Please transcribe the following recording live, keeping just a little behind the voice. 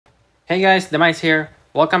Hey guys, Demise here.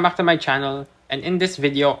 Welcome back to my channel, and in this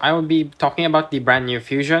video, I will be talking about the brand new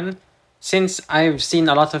fusion. Since I've seen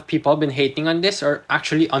a lot of people been hating on this or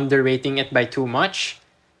actually underrating it by too much,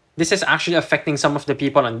 this is actually affecting some of the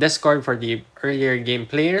people on Discord for the earlier game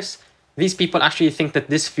players. These people actually think that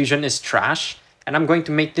this fusion is trash, and I'm going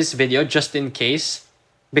to make this video just in case,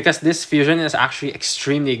 because this fusion is actually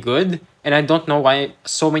extremely good, and I don't know why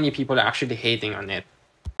so many people are actually hating on it.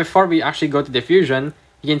 Before we actually go to the fusion,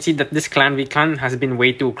 you can see that this clan recon has been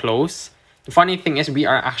way too close. The funny thing is we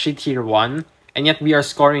are actually tier 1, and yet we are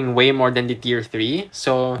scoring way more than the tier 3.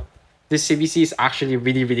 So this CVC is actually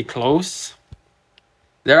really close.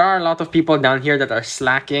 There are a lot of people down here that are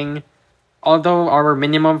slacking. Although our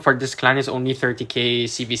minimum for this clan is only 30k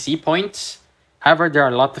CVC points. However, there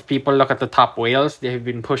are a lot of people. Look at the top whales. They have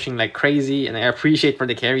been pushing like crazy, and I appreciate for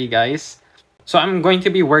the carry, guys. So I'm going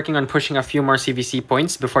to be working on pushing a few more CVC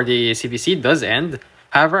points before the CVC does end.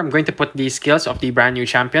 However, I'm going to put the skills of the brand new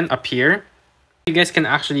champion up here. You guys can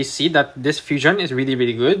actually see that this fusion is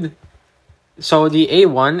really good. So the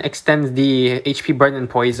A1 extends the HP burn and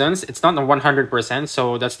poisons. It's not a 100%,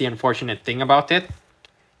 so that's the unfortunate thing about it.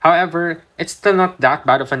 However, it's still not that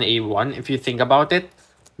bad of an A1 if you think about it.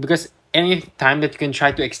 Because any time that you can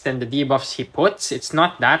try to extend the debuffs he puts, it's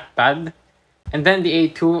not that bad. And then the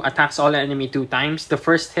A2 attacks all enemy 2 times. The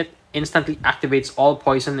first hit instantly activates all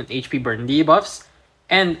poison and HP burn debuffs,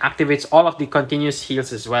 and activates all of the continuous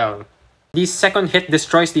heals as well. The second hit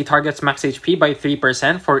destroys the target's max HP by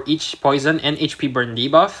 3% for each poison and HP burn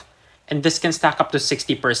debuff, and this can stack up to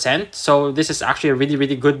 60%, so this is actually a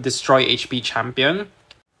really good destroy HP champion.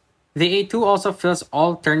 The A2 also fills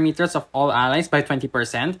all turn meters of all allies by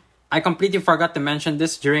 20%. I completely forgot to mention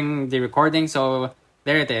this during the recording, so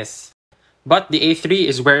there it is. But the A3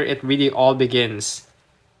 is where it really all begins.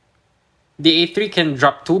 The A3 can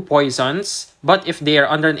drop 2 poisons, but if they are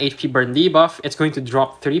under an HP burn debuff, it's going to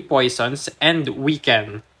drop 3 poisons and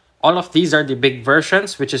weaken. All of these are the big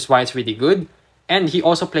versions, which is why it's really good. And he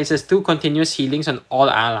also places 2 continuous healings on all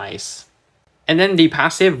allies. And then the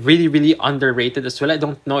passive, really underrated as well. I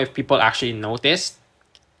don't know if people actually noticed.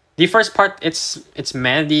 The first part, it's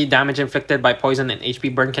meh. The damage inflicted by poison and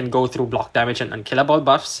HP burn can go through block damage and unkillable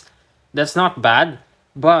buffs. That's not bad.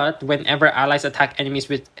 But whenever allies attack enemies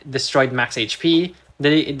with destroyed max HP,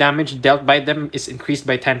 the damage dealt by them is increased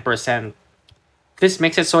by 10%. This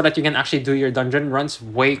makes it so that you can actually do your dungeon runs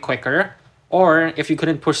way quicker. Or if you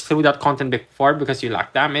couldn't push through that content before because you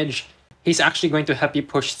lack damage, he's actually going to help you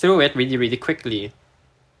push through it really quickly.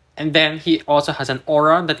 And then he also has an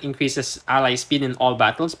aura that increases ally speed in all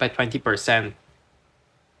battles by 20%.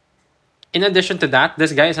 In addition to that,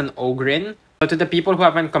 this guy is an Ogrin. So to the people who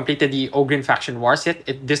haven't completed the Ogrin faction wars yet,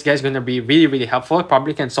 this guy is going to be really helpful.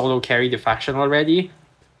 Probably can solo carry the faction already,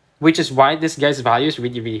 which is why this guy's value is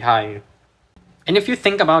really high. And if you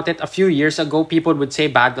think about it, a few years ago, people would say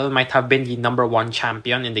Badel might have been the #1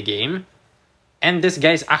 champion in the game. And this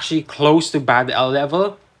guy is actually close to Badel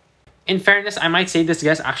level. In fairness, I might say this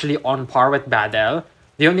guy is actually on par with Badel.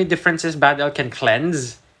 The only difference is Badel can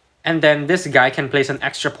cleanse, and then this guy can place an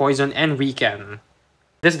extra poison and weaken.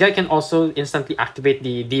 This guy can also instantly activate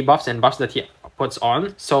the debuffs and buffs that he puts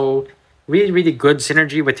on, so really good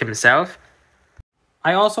synergy with himself.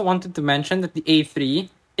 I also wanted to mention that the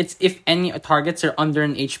A3, it's if any targets are under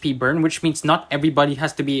an HP burn, which means not everybody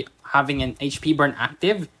has to be having an HP burn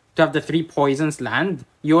active to have the 3 poisons land.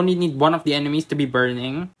 You only need one of the enemies to be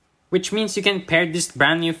burning, which means you can pair this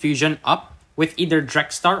brand new fusion up with either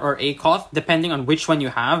Drexstar or Akoth, depending on which one you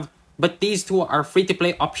have. But these two are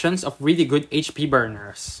free-to-play options of really good HP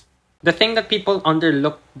burners. The thing that people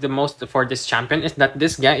underlook the most for this champion is that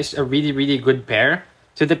this guy is a really good pair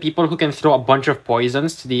to the people who can throw a bunch of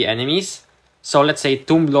poisons to the enemies. So let's say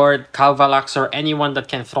Tomb Lord, Calvalax, or anyone that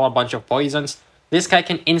can throw a bunch of poisons. This guy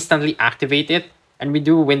can instantly activate it. And we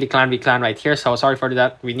do win the clan v clan right here, so sorry for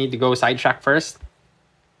that. We need to go sidetrack first.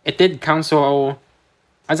 It did count, so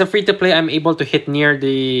as a free-to-play, I'm able to hit near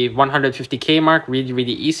the 150k mark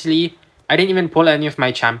really easily. I didn't even pull any of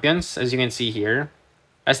my champions, as you can see here.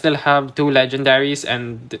 I still have 2 legendaries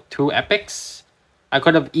and 2 epics. I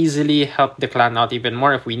could have easily helped the clan out even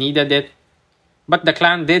more if we needed it. But the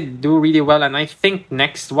clan did do really well, and I think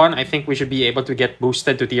next one, I think we should be able to get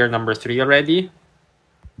boosted to tier number 3 already.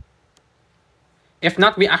 If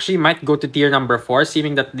not, we actually might go to tier number 4,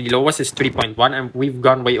 seeing that the lowest is 3.1 and we've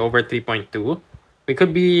gone way over 3.2. We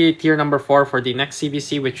could be tier number 4 for the next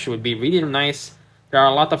CVC, which would be really nice. There are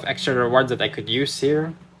a lot of extra rewards that I could use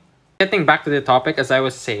here. Getting back to the topic, as I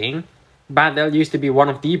was saying, Badel used to be one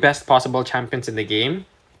of the best possible champions in the game.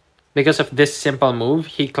 Because of this simple move,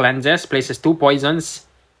 he cleanses, places 2 poisons,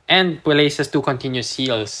 and places 2 continuous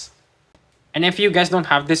heals. And if you guys don't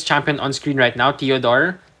have this champion on screen right now,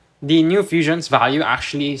 Theodore, the new fusion's value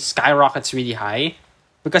actually skyrockets really high.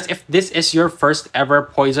 Because if this is your first ever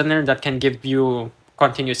poisoner that can give you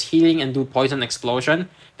continuous healing and do poison explosion,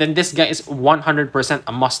 then this guy is 100%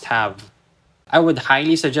 a must-have. I would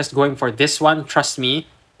highly suggest going for this one. Trust me,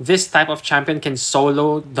 this type of champion can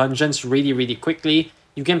solo dungeons really quickly.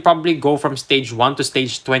 You can probably go from stage 1 to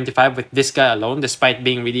stage 25 with this guy alone, despite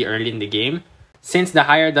being really early in the game. Since the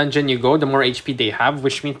higher dungeon you go, the more HP they have,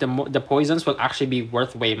 which means the poisons will actually be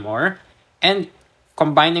worth way more. And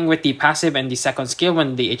combining with the passive and the second skill,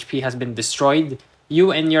 when the HP has been destroyed,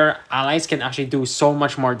 you and your allies can actually do so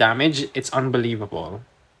much more damage. It's unbelievable.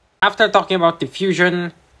 After talking about the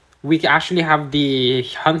fusion, we actually have the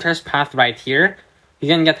Hunter's Path right here. You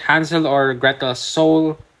can get Hansel or Gretel's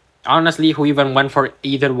soul. Honestly, who even went for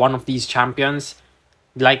either one of these champions?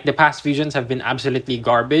 Like, the past fusions have been absolutely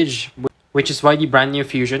garbage, which is why the brand new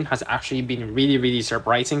fusion has actually been really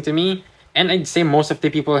surprising to me. And I'd say most of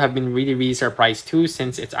the people have been really surprised too,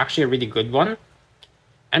 since it's actually a really good one.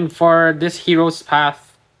 And for this Hero's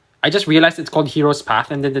Path, I just realized it's called Hero's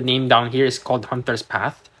Path, and then the name down here is called Hunter's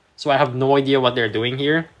Path. So I have no idea what they're doing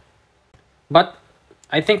here. But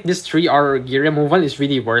I think this 3-hour gear removal is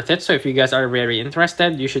really worth it. So if you guys are very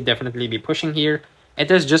interested, you should definitely be pushing here.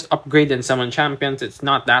 It is just upgrade and summon champions. It's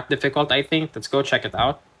not that difficult, I think. Let's go check it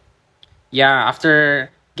out. Yeah,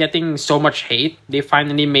 after getting so much hate, they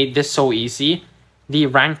finally made this so easy. The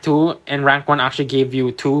rank 2 and rank 1 actually gave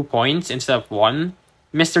you 2 points instead of 1.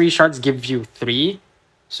 Mystery shards give you 3.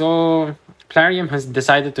 So Plarium has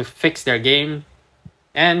decided to fix their game.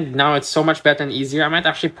 And now it's so much better and easier. I might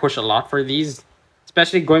actually push a lot for these.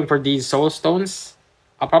 Especially going for these soul stones.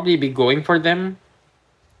 I'll probably be going for them.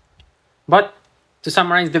 But to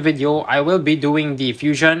summarize the video, I will be doing the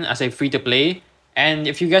fusion as a free-to-play. And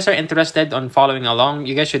if you guys are interested on following along,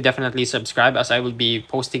 you guys should definitely subscribe, as I will be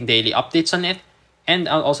posting daily updates on it. And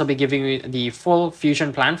I'll also be giving you the full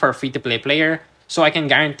fusion plan for a free-to-play player. So I can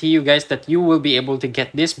guarantee you guys that you will be able to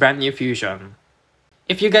get this brand new fusion.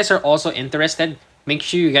 If you guys are also interested, make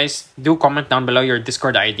sure you guys do comment down below your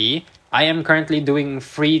Discord ID. I am currently doing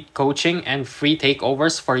free coaching and free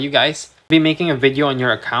takeovers for you guys. I'll be making a video on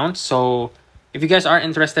your account. So if you guys are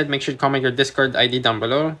interested, make sure to comment your Discord ID down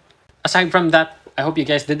below. Aside from that, I hope you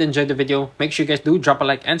guys did enjoy the video. Make sure you guys do drop a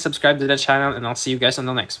like and subscribe to the channel, and I'll see you guys on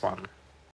the next one.